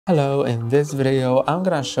Hello, in this video I'm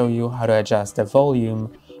gonna show you how to adjust the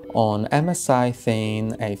volume on MSI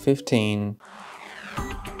Thin A15.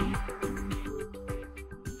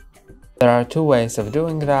 There are two ways of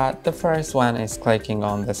doing that. The first one is clicking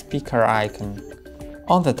on the speaker icon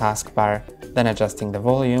on the taskbar, then adjusting the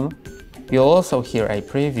volume. You'll also hear a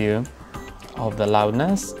preview of the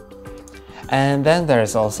loudness. And then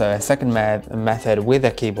there's also a second method with the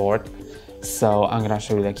keyboard. So I'm gonna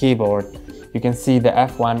show you the keyboard. You can see the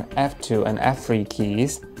F1, F2 and F3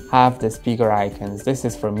 keys have the speaker icons. This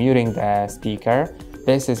is for muting the speaker,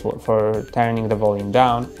 this is for turning the volume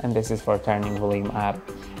down, and this is for turning volume up.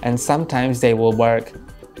 And sometimes they will work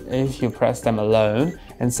if you press them alone,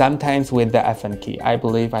 and sometimes with the F1 key. I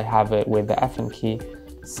believe I have it with the F1 key.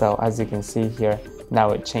 So as you can see here, now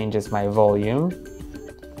it changes my volume.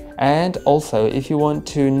 And also, if you want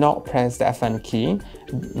to not press the F1 key,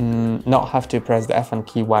 not have to press the F1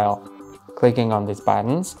 key while clicking on these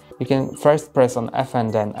buttons, you can first press on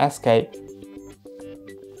F1 then escape,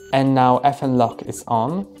 and now F1 lock is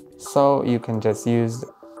on, so you can just use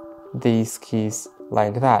these keys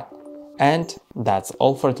like that. And that's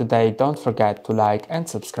all for today. Don't forget to like and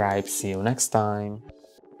subscribe. See you next time.